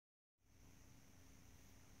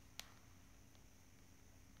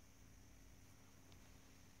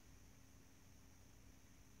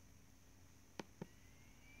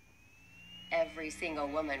Every single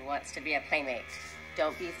woman wants to be a playmate.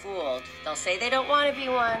 Don't be fooled. They'll say they don't want to be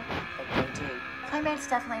one, but they do. Playmates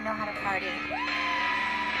definitely know how to party.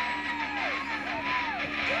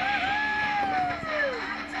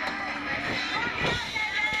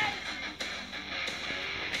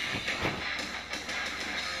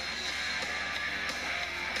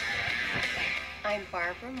 I'm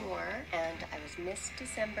Barbara Moore, and I was Miss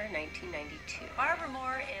December 1992. Barbara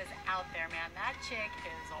Moore is out there, man. That chick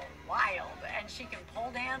is wild, and she can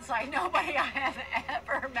pole dance like nobody I have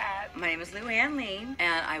ever met. My name is Lou Ann Lean,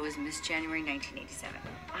 and I was Miss January 1987.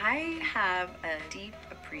 I have a deep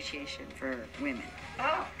appreciation for women.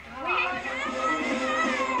 Oh,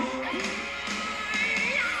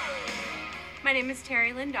 My name is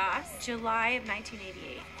Terry Lynn Doss, July of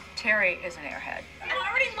 1988. Terry is an airhead. I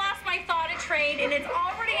already lost my thought of trade, and it's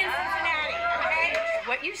already in Cincinnati, okay?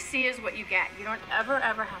 What you see is what you get. You don't ever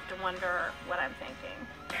have to wonder what I'm thinking.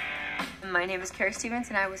 My name is Carrie Stevens,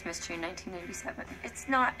 and I was Miss June 1997. It's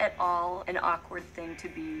not at all an awkward thing to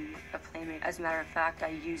be a playmate. As a matter of fact, I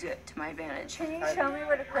use it to my advantage. Can you show me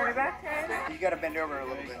what a quarterback is? You gotta bend over a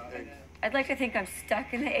little bit there. I'd like to think I'm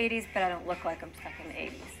stuck in the 80s, but I don't look like I'm stuck in the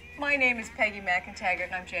 80s. My name is Peggy McIntaggart,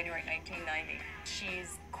 and I'm January 1990.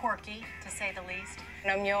 She's quirky, to say the least.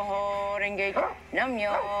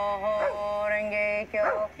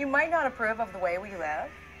 You might not approve of the way we live,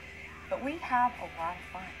 but we have a lot of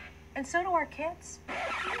fun. And so do our kids.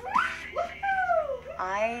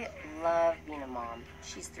 I love being a mom.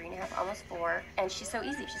 She's 3.5, almost 4, and she's so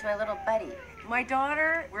easy. She's my little buddy. My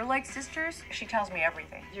daughter, we're like sisters. She tells me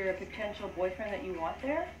everything. Is there a potential boyfriend that you want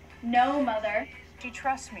there? No, Mother. She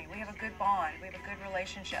trusts me. We have a good bond. We have a good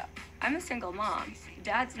relationship. I'm a single mom.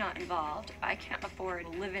 Dad's not involved. I can't afford a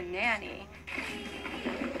live-in nanny.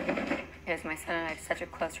 Because my son and I have such a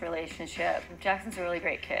close relationship. Jackson's a really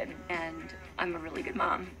great kid, and I'm a really good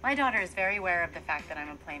mom. My daughter is very aware of the fact that I'm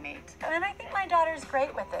a playmate. And I think my daughter is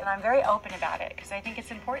great with it. And I'm very open about it, because I think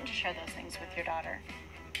it's important to share those things with your daughter.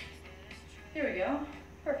 Here we go.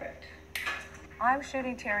 Perfect. I'm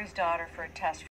shooting Terry's daughter for a test